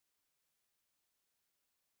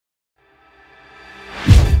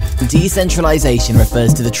Decentralisation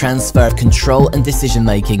refers to the transfer of control and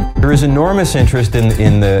decision-making. There is enormous interest in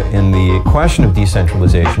the question of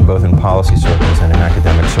decentralization, both in policy circles and in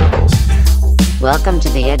academic circles. Welcome to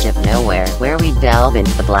the edge of nowhere, where we delve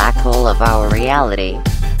into the black hole of our reality.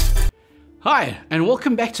 Hi, and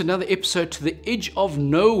welcome back to another episode to the edge of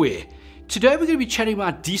nowhere. Today we're going to be chatting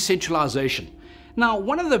about decentralization. Now,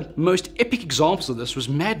 one of the most epic examples of this was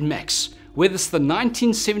Mad Max, whether it's the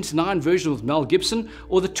 1979 version with Mel Gibson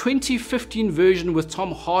or the 2015 version with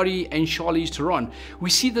Tom Hardy and Charlize Theron. We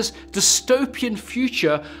see this dystopian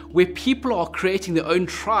future where people are creating their own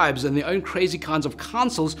tribes and their own crazy kinds of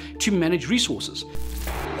councils to manage resources.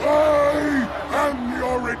 I am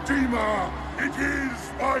your Redeemer. It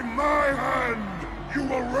is by my hand you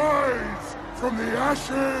will rise from the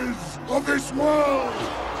ashes of this world.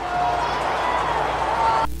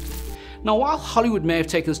 Now, while Hollywood may have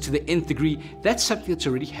taken this to the nth degree, that's something that's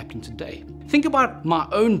already happening today. Think about my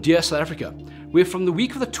own dear South Africa, where from the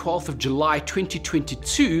week of the 12th of July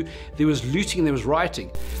 2022, there was looting and there was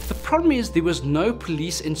rioting. The problem is there was no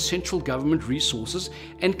police and central government resources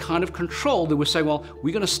and kind of control that were saying, well,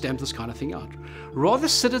 we're going to stamp this kind of thing out. Rather,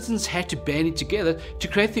 citizens had to band it together to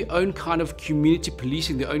create their own kind of community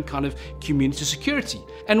policing, their own kind of community security.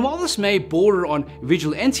 And while this may border on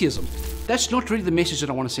vigilantism, that's not really the message that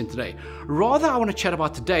I want to send today. Rather, I want to chat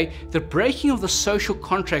about today the breaking of the social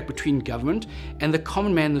contract between government and the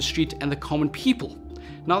common man in the street and the common people.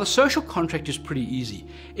 Now, the social contract is pretty easy.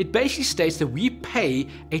 It basically states that we pay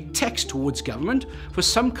a tax towards government for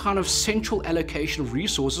some kind of central allocation of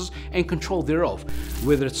resources and control thereof,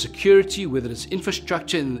 whether it's security, whether it's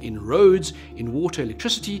infrastructure in roads, in water,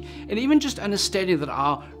 electricity, and even just understanding that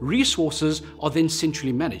our resources are then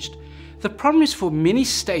centrally managed. The problem is for many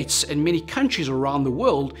states and many countries around the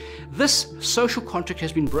world, this social contract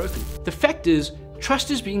has been broken. The fact is,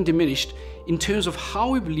 trust is being diminished in terms of how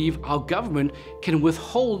we believe our government can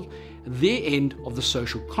withhold their end of the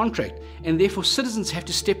social contract, and therefore citizens have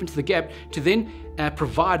to step into the gap to then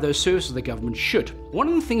provide those services the government should. One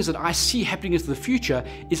of the things that I see happening into the future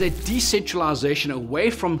is a decentralization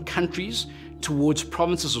away from countries towards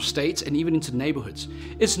provinces or states and even into neighborhoods.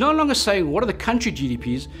 It's no longer saying what are the country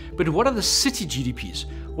GDPs, but what are the city GDPs?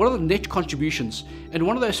 What are the net contributions? And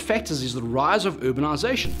one of those factors is the rise of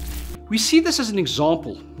urbanization. We see this as an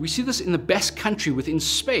example. We see this in the Basque Country within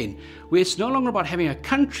Spain, where it's no longer about having a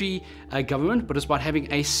country government, but it's about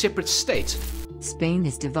having a separate state. Spain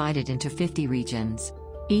is divided into 50 regions.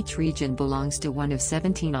 Each region belongs to one of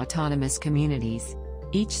 17 autonomous communities.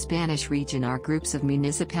 Each Spanish region are groups of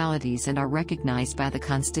municipalities and are recognized by the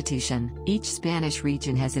Constitution. Each Spanish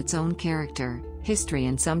region has its own character, history,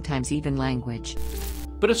 and sometimes even language.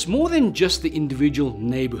 But it's more than just the individual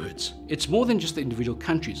neighborhoods. It's more than just the individual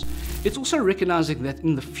countries. It's also recognizing that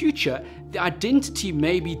in the future, the identity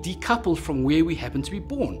may be decoupled from where we happen to be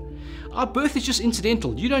born. Our birth is just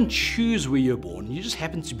incidental. You don't choose where you're born, you just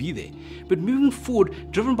happen to be there. But moving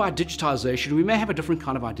forward, driven by digitization, we may have a different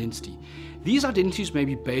kind of identity. These identities may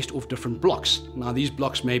be based off different blocks. Now, these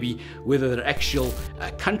blocks may be whether they're actual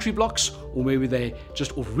country blocks or maybe they're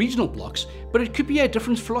just off regional blocks, but it could be a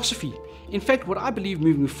different philosophy. In fact, what I believe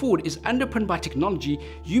moving forward is underpinned by technology.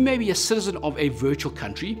 You may be a citizen of a virtual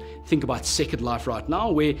country. Think about Second Life right now,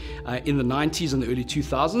 where in the 90s and the early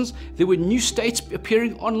 2000s, there were new states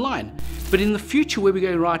appearing online. But in the future, where we're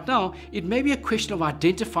going right now, it may be a question of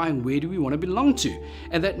identifying where do we want to belong to.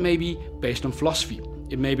 And that may be based on philosophy.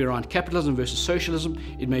 It may be around capitalism versus socialism.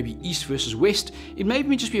 It may be East versus West. It may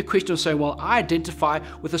just be a question of saying, well, I identify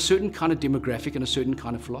with a certain kind of demographic and a certain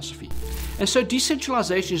kind of philosophy. And so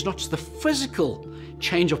decentralization is not just the physical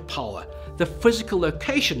change of power. The physical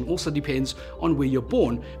location also depends on where you're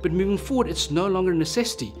born. But moving forward, it's no longer a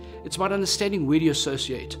necessity. It's about understanding where do you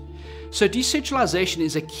associate. So decentralization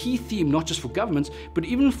is a key theme not just for governments, but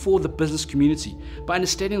even for the business community, by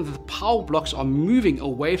understanding that the power blocks are moving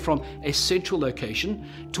away from a central location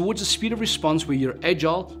towards a speed of response where you're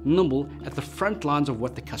agile, nimble, at the front lines of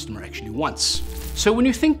what the customer actually wants. So when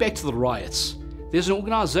you think back to the riots, there's an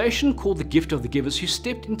organization called the Gift of the Givers who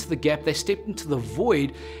stepped into the gap, they stepped into the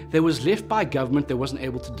void that was left by government that wasn't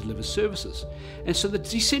able to deliver services. And so the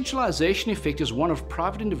decentralization effect is one of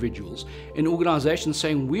private individuals and organizations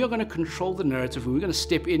saying we are going to control the narrative and we're going to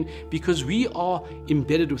step in because we are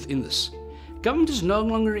embedded within this. Government is no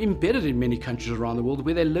longer embedded in many countries around the world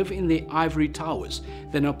where they live in their ivory towers.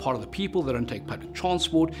 They're not part of the people, they don't take public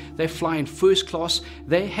transport, they fly in first class,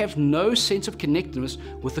 they have no sense of connectedness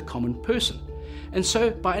with the common person. And so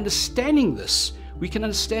by understanding this, we can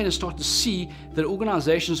understand and start to see that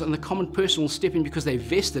organizations and the common person will step in because they're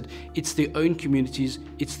vested. It's their own communities,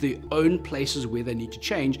 it's their own places where they need to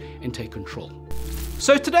change and take control.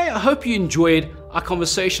 So today I hope you enjoyed our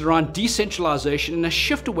conversation around decentralization and a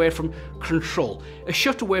shift away from control, a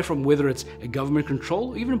shift away from whether it's a government control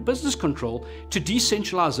or even a business control to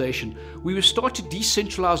decentralization. We will start to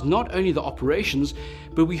decentralize not only the operations,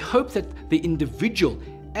 but we hope that the individual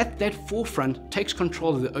at that forefront takes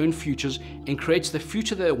control of their own futures and creates the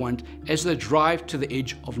future they want as they drive to the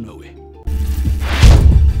edge of nowhere.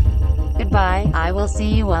 Goodbye. I will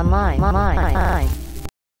see you online.